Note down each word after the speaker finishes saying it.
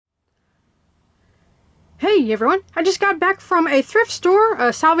Hey everyone, I just got back from a thrift store,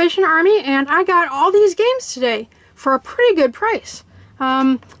 a Salvation Army, and I got all these games today for a pretty good price.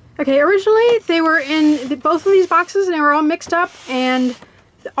 Okay, originally they were in both of these boxes and they were all mixed up, and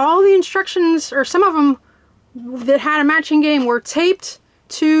all the instructions, or some of them that had a matching game, were taped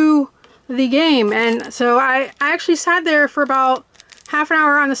to the game. And so I actually sat there for about half an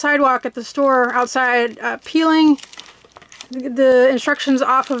hour on the sidewalk at the store outside, peeling the instructions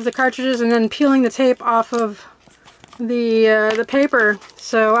off of the cartridges and then peeling the tape off of the paper.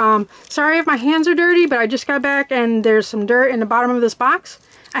 So sorry if my hands are dirty, but I just got back and there's some dirt in the bottom of this box.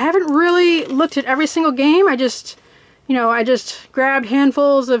 I haven't really looked at every single game. I just grabbed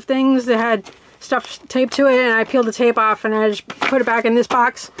handfuls of things that had stuff taped to it, and I peeled the tape off and I just put it back in this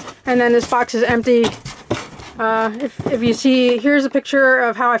box, and then this box is empty. If you see, here's a picture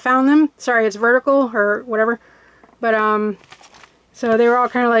of how I found them. Sorry, it's vertical or whatever. But so they were all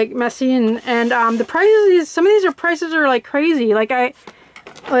kind of like messy, and the prices, some of these prices are like crazy. I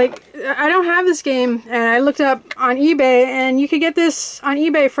don't have this game, and I looked up on eBay, and you could get this on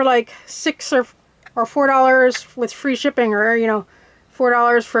eBay for like $6 or $4 with free shipping, or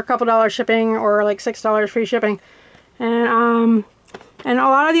 $4 for a couple dollars shipping, or like $6 free shipping. And a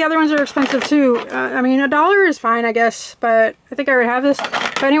lot of the other ones are expensive too. I mean, $1 is fine, I guess, but I think I already have this.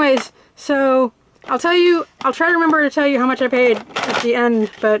 But anyways, so I'll try to remember to tell you how much I paid at the end.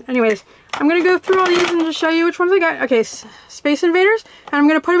 But anyways, I'm going to go through all these and just show you which ones I got. Okay, Space Invaders. And I'm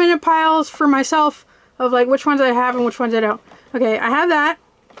going to put them in piles for myself of like which ones I have and which ones I don't. Okay, I have that.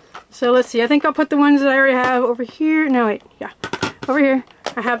 So let's see. I think I'll put the ones that I already have over here. No, wait. Yeah. Over here.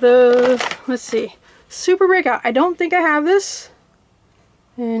 I have those. Let's see. Super Breakout. I don't think I have this.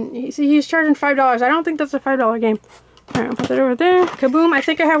 And you see, he's charging $5. I don't think that's a $5 game. Alright, I'll put that over there. Kaboom. I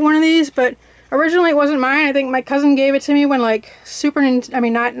think I have one of these, but originally it wasn't mine. I think my cousin gave it to me when like not Super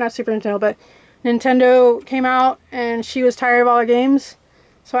Nintendo, but Nintendo came out, and she was tired of all the games.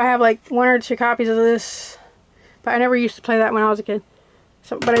 So I have like 1 or 2 copies of this, but I never used to play that when I was a kid.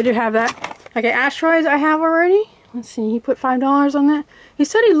 So, but I do have that. Okay, Asteroids I have already. Let's see, he put $5 on that. He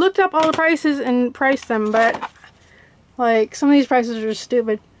said he looked up all the prices and priced them, but like some of these prices are just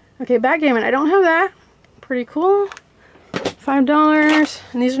stupid. Okay, Backgammon, I don't have that. Pretty cool. $5,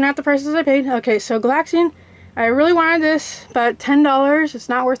 and these are not the prices I paid. Okay, so Galaxian, I really wanted this, but $10. It's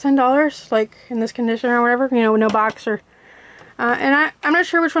not worth $10, like in this condition or whatever, with no box or. And I'm not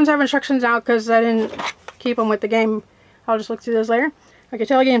sure which ones have instructions out because I didn't keep them with the game. I'll just look through those later. Okay,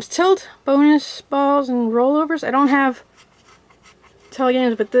 Telegames Tilt, bonus balls, and rollovers. I don't have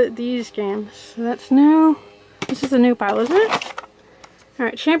Telegames, but these games. So that's new. This is the new pile, isn't it?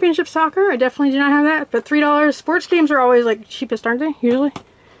 Alright, Championship Soccer. I definitely do not have that, but $3. Sports games are always like cheapest, aren't they? Usually.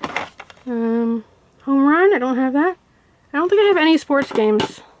 Home Run. I don't have that. I don't think I have any sports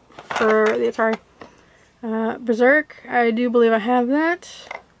games for the Atari. Berserk. I do believe I have that,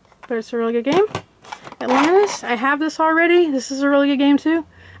 but it's a really good game. Atlantis. I have this already. This is a really good game too.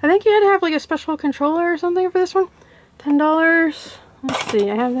 I think you had to have like a special controller or something for this one. $10. Let's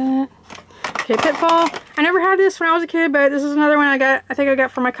see. I have that. Okay, Pitfall. I never had this when I was a kid, but this is another one I think I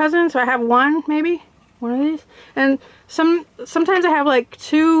got from my cousin, so I have one, maybe. One of these. And sometimes I have like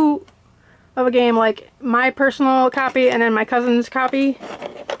 2 of a game, like my personal copy and then my cousin's copy.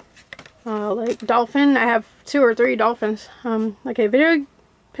 Like Dolphin. I have 2 or 3 Dolphins. Okay, Video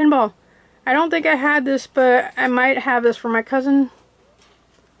Pinball. I don't think I had this, but I might have this for my cousin.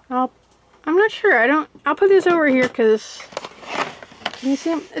 I'm not sure. I'll put this over here because, can you see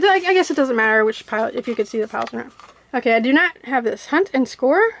them? I guess it doesn't matter which pile, if you could see the piles or not. Okay, I do not have this. Hunt and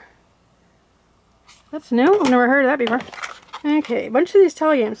Score. That's new. I've never heard of that before. Okay, a bunch of these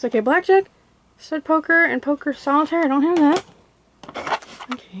telegames. Okay, Blackjack, Stud Poker, and Poker Solitaire. I don't have that.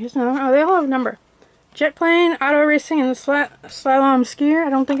 Okay, here's another. Oh, they all have a number. Jet Plane, Auto Racing, and the Slalom Skier. I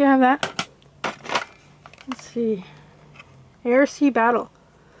don't think I have that. Let's see. Air Sea Battle.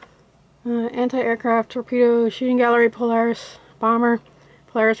 Anti-Aircraft, Torpedo, Shooting Gallery, Polaris, Bomber,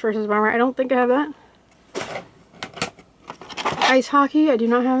 Polaris versus Bomber. I don't think I have that. Ice Hockey, I do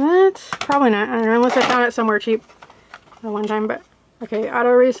not have that. Probably not. I don't know, unless I found it somewhere cheap at one time. But okay, Auto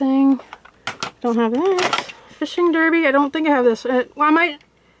Racing, don't have that. Fishing Derby, I don't think I have this. Well, I might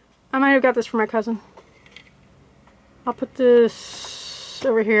have got this from my cousin. I'll put this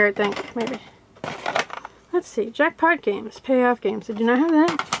over here, I think, maybe. Let's see, Jackpot Games, Payoff Games. I do not have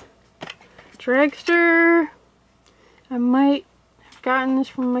that. Dragster. I might have gotten this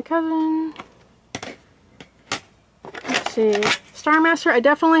from my cousin. Let's see, Star Master. I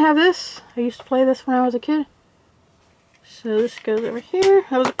definitely have this. I used to play this when I was a kid. So this goes over here.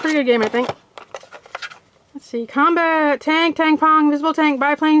 That was a pretty good game, I think. Let's see. Combat, Tank, Tank Pong, Invisible Tank,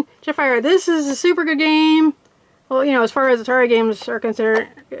 Biplane, Jetfire. This is a super good game. Well, you know, as far as Atari games are considered,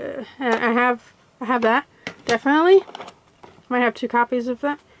 I have that. Definitely. Might have 2 copies of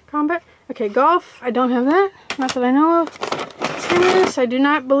that. Combat. Okay, Golf. I don't have that. Not that I know of. Tennis. I do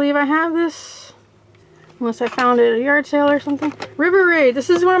not believe I have this. Unless I found it at a yard sale or something. River Raid. This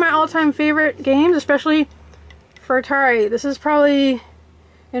is one of my all-time favorite games, especially for Atari. This is probably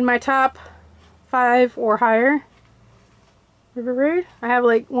in my top 5 or higher. River Raid. I have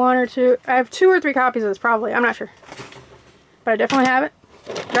like 1 or 2. I have 2 or 3 copies of this probably. I'm not sure. But I definitely have it.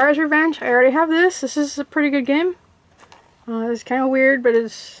 Gar's Revenge. I already have this. This is a pretty good game. It's kind of weird, but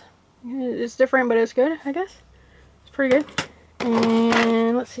it's different, but it's good, I guess. It's pretty good.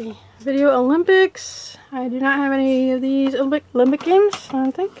 And let's see. Video Olympics. I do not have any of these Olympic games, I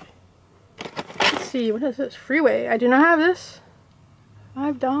don't think. Let's see. What is this? Freeway. I do not have this.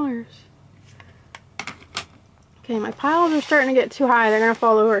 $5. Okay, my piles are starting to get too high. They're going to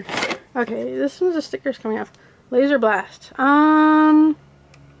fall over. Okay, this one's the stickers coming off. Laser Blast.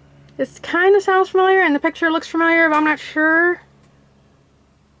 It kind of sounds familiar, and the picture looks familiar, but I'm not sure.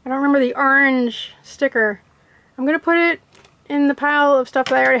 I don't remember the orange sticker. I'm going to put it in the pile of stuff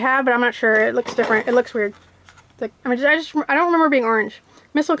that I already have, but I'm not sure. It looks different. It looks weird. Like, I don't remember being orange.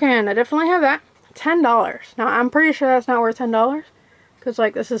 Missile Cannon. I definitely have that. $10. Now, I'm pretty sure that's not worth $10, because,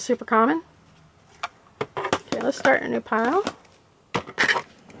 like, this is super common. Okay, let's start a new pile.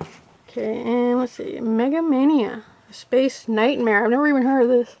 Okay, and let's see. Mega Mania. Space Nightmare. I've never even heard of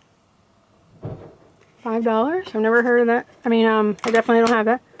this. $5. I've never heard of that. I mean, I definitely don't have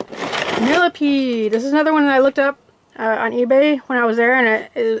that. Millipede. This is another one that I looked up on eBay when I was there,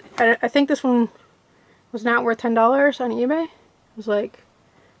 and I think this one was not worth $10 on eBay. It was like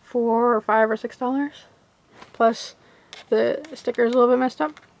 $4 or $5 or $6. Plus, the sticker is a little bit messed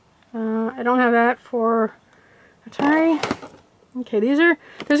up. I don't have that for Atari. Okay, there's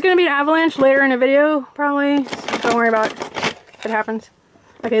going to be an avalanche later in the video, probably. So don't worry about it if it happens.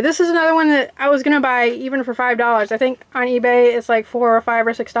 Okay, this is another one that I was going to buy even for $5. I think on eBay it's like $4 or $5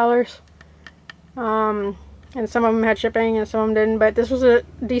 or $6. And some of them had shipping and some of them didn't. But this was a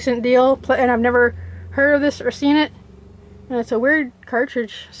decent deal, and I've never heard of this or seen it. And it's a weird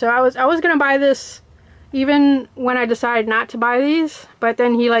cartridge. So I was going to buy this even when I decided not to buy these. But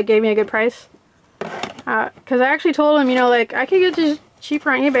then he like gave me a good price. Because I actually told him, you know, like, I could get these cheaper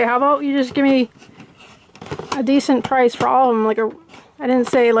on eBay. How about you just give me a decent price for all of them? Like, I didn't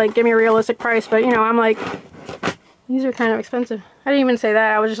say, like, give me a realistic price, but, you know, I'm like, these are kind of expensive. I didn't even say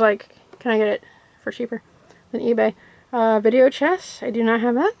that. I was just like, can I get it for cheaper than eBay? Video chess. I do not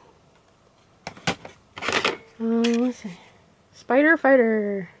have that. Let's see. Spider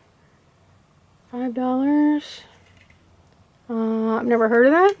Fighter. $5. I've never heard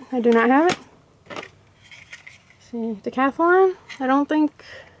of that. I do not have it. See, Decathlon. I don't think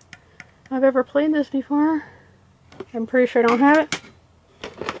I've ever played this before. I'm pretty sure I don't have it.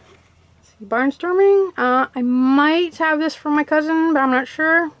 Let's see, Barnstorming. I might have this from my cousin, but I'm not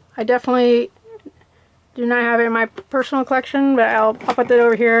sure. I definitely do not have it in my personal collection, but I'll put that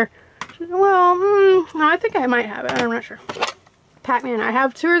over here. Well, no, I think I might have it. I'm not sure. Pac-Man. I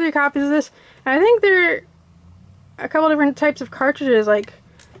have 2 or 3 copies of this. And I think there are a couple different types of cartridges. Like,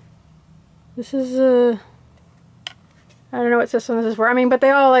 this is I don't know what system this is for. I mean, but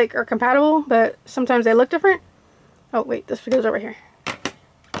they all like are compatible, but sometimes they look different. Oh wait, this goes over here.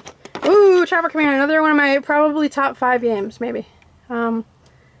 Ooh, Chopper Command, another one of my probably top 5 games, maybe. Yeah,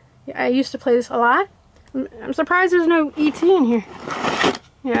 I used to play this a lot. I'm surprised there's no ET in here.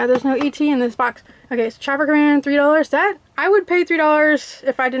 Yeah, there's no ET in this box. Okay, so Chopper Command, $3. That I would pay $3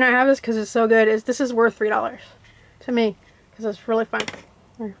 if I did not have this because it's so good. This is worth $3 to me because it's really fun.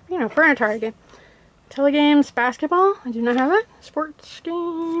 Or, you know, for an Atari game. Telegames, basketball. I do not have it. Sports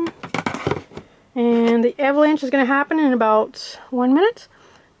game. And the avalanche is going to happen in about 1 minute.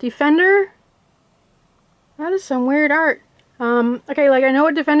 Defender. That is some weird art. Okay, like I know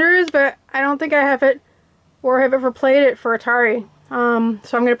what Defender is, but I don't think I have it or have ever played it for Atari. So I'm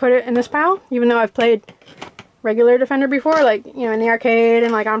going to put it in this pile, even though I've played regular Defender before, like, you know, in the arcade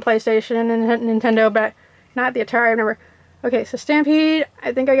and like on PlayStation and Nintendo, but not the Atari. I've never. Okay, so Stampede,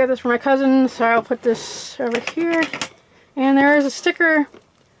 I think I got this from my cousin, so I'll put this over here. And there is a sticker,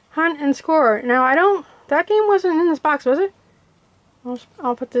 Hunt and Score. Now, that game wasn't in this box, was it?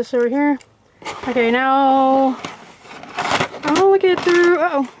 I'll put this over here. Okay, now, I'm gonna look it through,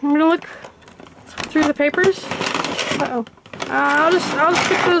 I'm gonna look through the papers. I'll just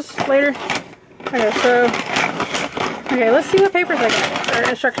fix those later. Okay, let's see what papers I got, or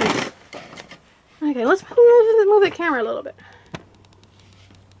instructions. Okay, let's move the camera a little bit.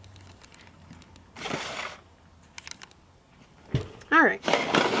 Alright.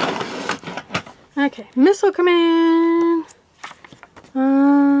 Okay, Missile Command.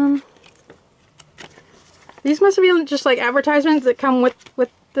 These must have been just like advertisements that come with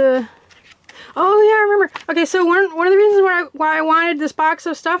the... Oh yeah, I remember. Okay, so one of the reasons why I wanted this box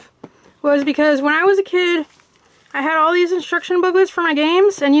of stuff was because when I was a kid, I had all these instruction booklets for my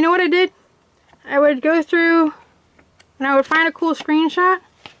games, and you know what I did? I would go through and I would find a cool screenshot,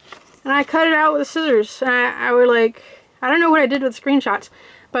 and I cut it out with scissors. And I would like, I don't know what I did with screenshots,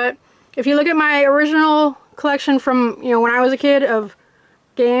 but if you look at my original collection from, you know, when I was a kid of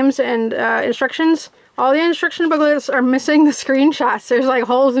games and instructions, all the instruction booklets are missing the screenshots. There's like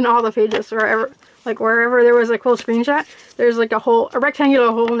holes in all the pages, wherever there was a cool screenshot, there's like a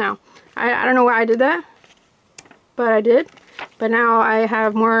rectangular hole now. I don't know why I did that, but I did. But now I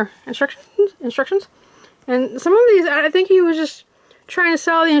have more instructions. And some of these, I think he was just trying to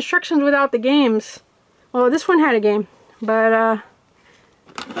sell the instructions without the games. Well, this one had a game, but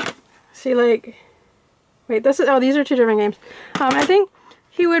see, like, wait, this is, oh, these are two different games. I think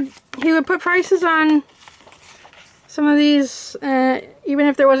he would put prices on some of these, even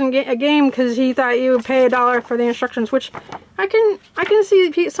if there wasn't a game, because he thought you would pay $1 for the instructions, which I can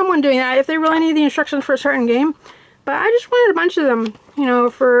see someone doing that if they really need the instructions for a certain game. But I just wanted a bunch of them, you know,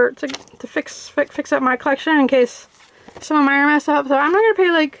 to fix up my collection in case some of mine are messed up. So I'm not gonna pay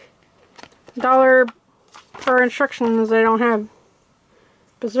like $1 per instructions I don't have.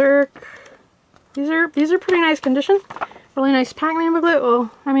 Berserk. These are pretty nice condition. Really nice Pac-Man booklet. Well,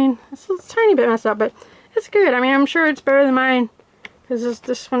 I mean, it's a tiny bit messed up, but it's good. I mean, I'm sure it's better than mine because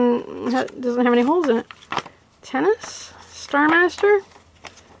this one doesn't have any holes in it. Tennis, Star Master.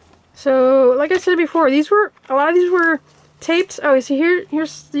 So, like I said before, a lot of these were taped. Oh, you see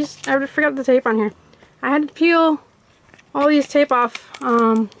here's these. I forgot the tape on here. I had to peel all these tape off.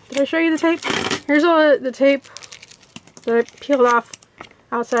 Did I show you the tape? Here's all the tape that I peeled off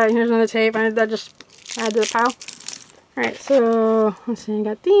outside. Here's another tape. I had to add to the pile. Alright, so let's see. I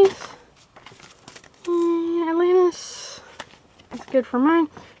got these. And Atlantis. That's good for mine.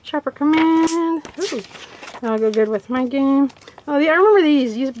 Chopper Command. Ooh, that'll go good with my game. Oh, I remember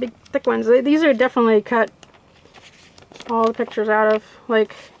these big thick ones. These are definitely cut all the pictures out of.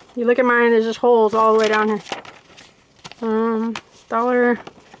 Like, you look at mine, there's just holes all the way down here. $1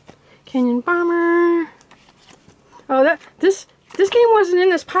 Canyon Bomber. Oh, this game wasn't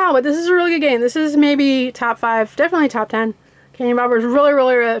in this pile, but this is a really good game. This is maybe top 5, definitely top 10. Canyon Bomber is really,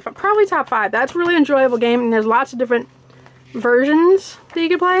 probably top 5. That's a really enjoyable game, and there's lots of different versions that you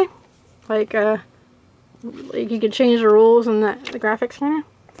could play. Like you could change the rules and the graphics kind of.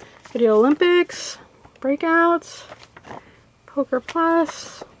 Video Olympics, Breakouts, Poker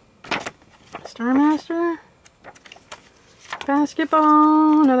Plus, Star Master,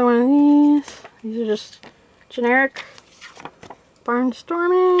 Basketball, another one of these. These are just generic.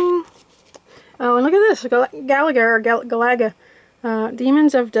 Barnstorming. Oh, and look at this, Galaga,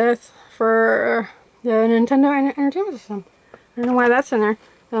 Demons of Death for the Nintendo Entertainment System. I don't know why that's in there.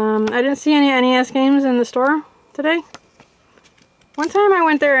 I didn't see any NES games in the store today. One time I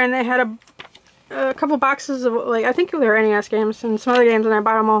went there and they had a couple boxes of, like, I think they were NES games and some other games, and I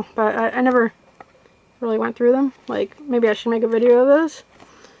bought them all, but I never really went through them. Like, maybe I should make a video of those.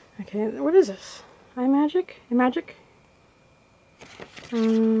 Okay, what is this? iMagic?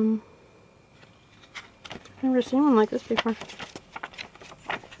 I've never seen one like this before.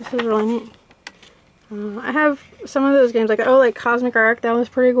 This is really neat. I have some of those games, like Cosmic Arc. That was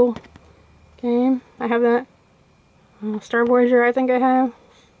a pretty cool game. I have that. Star Voyager, I think I have.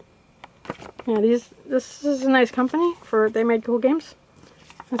 Yeah, this is a nice company they made cool games.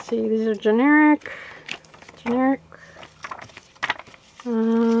 Let's see, these are generic.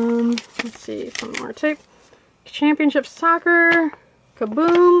 Let's see, some more tape. Championship Soccer,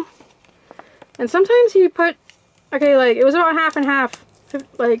 Kaboom. And sometimes you put, okay, like, it was about half and half.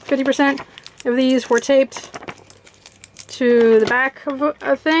 Like, 50% of these were taped to the back of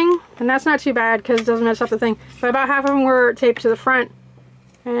a thing. And that's not too bad because it doesn't mess up the thing. But about half of them were taped to the front.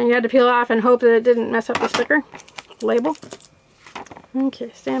 And you had to peel off and hope that it didn't mess up the sticker label.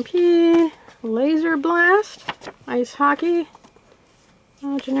 Okay, Stampede, Laser Blast, Ice Hockey,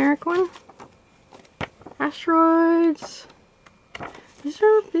 generic one. Asteroids. These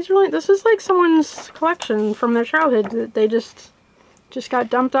are like, this is like someone's collection from their childhood that they just got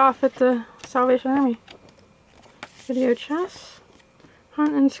dumped off at the Salvation Army. Video Chess.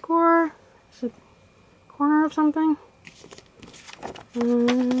 Hunt and Score. It's a corner of something.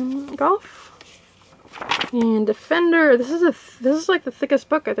 Golf. And Defender. This is like the thickest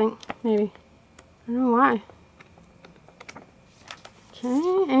book, I think. Maybe. I don't know why. Okay,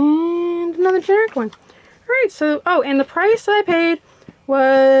 and another generic one. Alright, so, oh, and the price that I paid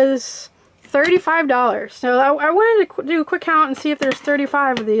was $35. So I wanted to do a quick count and see if there's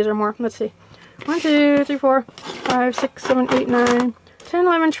 35 of these or more. Let's see. 1, 2, 3, 4, 5, 6, 7, 8, 9, 10,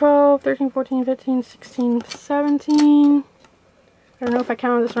 11, 12, 13, 14, 15, 16, 17. I don't know if I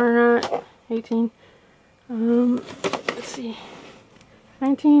counted this one or not. 18. Let's see.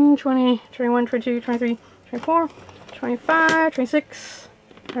 19, 20, 21, 22, 23, 24, 25, 26.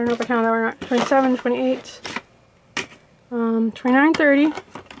 I don't know if I counted that one or not. 27, 28, 29, 30,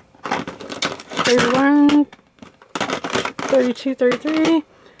 31, 32, 33,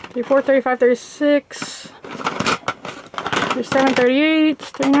 34, 35, 36, 37, 38,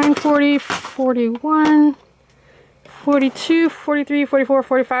 39, 40, 41, 42, 43, 44,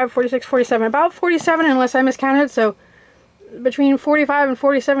 45, 46, 47. About 47 unless I miscounted, so between 45 and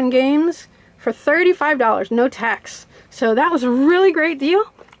 47 games for $35, no tax. So that was a really great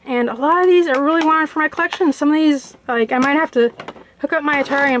deal, and a lot of these I really wanted for my collection. Some of these, like, I might have to hook up my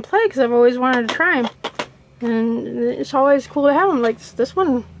Atari and play because I've always wanted to try them. And it's always cool to have them. Like this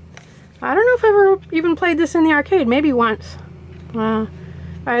one, I don't know if I ever even played this in the arcade. Maybe once.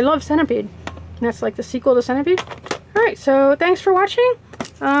 I love Centipede. And that's like the sequel to Centipede. Alright, so thanks for watching.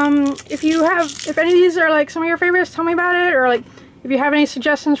 If any of these are like some of your favorites, tell me about it. Or like, if you have any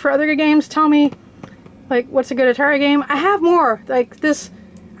suggestions for other good games, tell me like what's a good Atari game. I have more. Like this,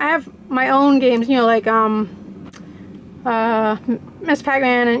 I have my own games, you know, like Miss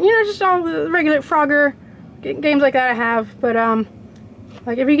Pac-Man and, you know, just all the regular Frogger games like that I have. But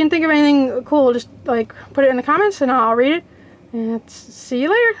like if you can think of anything cool, just like put it in the comments and I'll read it. And see you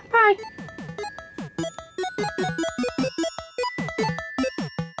later. Bye.